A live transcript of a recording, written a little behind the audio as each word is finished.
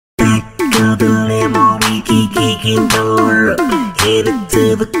to the limo, we keep kicking door. Headed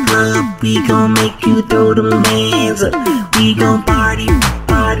to the club, we gon' make you throw them hands up. We gon' party,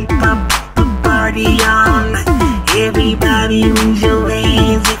 party, pop, party on. Everybody raise your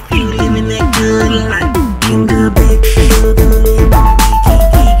hands if you living that good life. In the back of the limo, we keep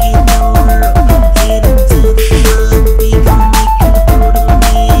kicking door. Headed to the club, we gon' make you throw them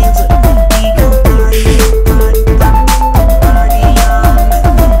hands up. We gon' party, party, pop, party on.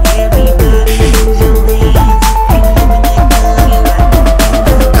 Everybody raise your hands if you living that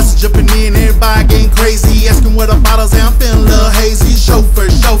good life. That's jumping in, everybody getting crazy, asking where the bottles at. I'm feeling a little hazy.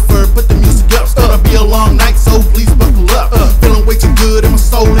 Chauffeur, put the music up. It's gonna be a long night, so please buckle up. Feeling way too good in my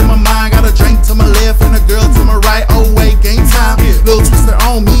soul, in my mind. Got a drink to my left and a girl to my right. Oh wait, game time. Little twister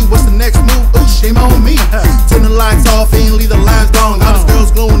on me. What's the next move? Ooh, shame on me. Turn the lights off and leave the lines gone. All these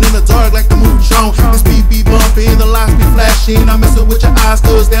girls glowing in the dark like the movie Tron. This beat be bumping, the lights be flashing. I'm messing with your eyes,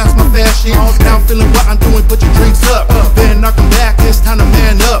 cause that's my fashion. Now I'm feeling what I'm doing. Put your drinks up, then knock 'em back. It's time to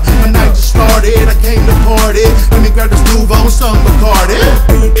man up. My night just started. I came to party. Let me grab this groove on some Bacardi.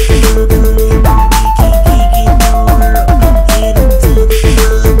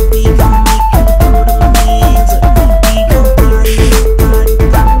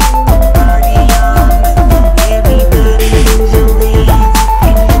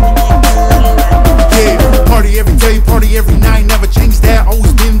 Party every night, never change that.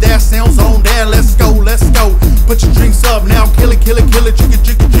 Always been there, sounds on there. Let's go, let's go. Put your drinks up now, kill it,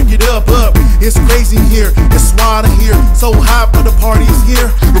 drink it up. It's crazy in here, it's wild in here. So hot, but the party is here.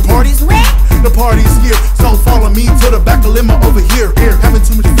 The party's where? The party is here. So follow me to the back of limo over here. Having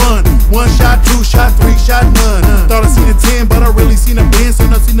too much fun. 1 shot, 2 shot, 3 shot, none. Thought I seen a 10, but I really seen a Ben. So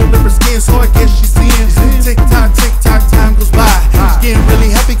I seen the liver skin, so I guess she's seeing. Tick tock, time goes by. She getting really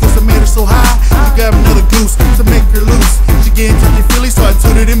happy cause I made her so high. She got another goose to make her loose. She getting touchy feely, so I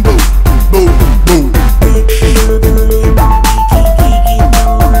turned it in boo. Boo, boo.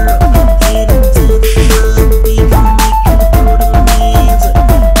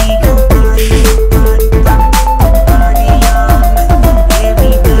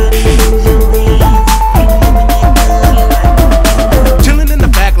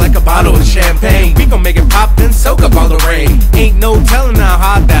 Champagne, we gon' make it pop and soak up all the rain. Ain't no telling how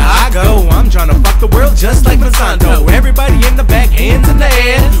hard that I go. I'm tryna fuck the world just like Monsanto. Everybody in the back, hands in the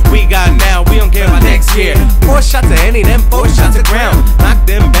air. We got now, we don't care about next year. 4 shots of any, then 4 shots of ground. Knock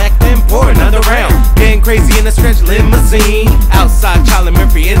them back, then pour another round. Getting crazy in a stretch limousine. Outside Charlie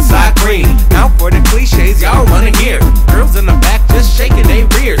Murphy, inside Green. Now for the cliches, y'all wanna hear. Girls in the back just shaking they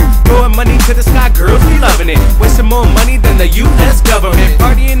rears. Throwing money to the sky, girls be loving it. Wasting more money than the US government.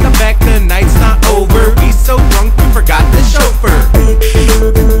 Party in the back, the night's not over. We so drunk we forgot the chauffeur.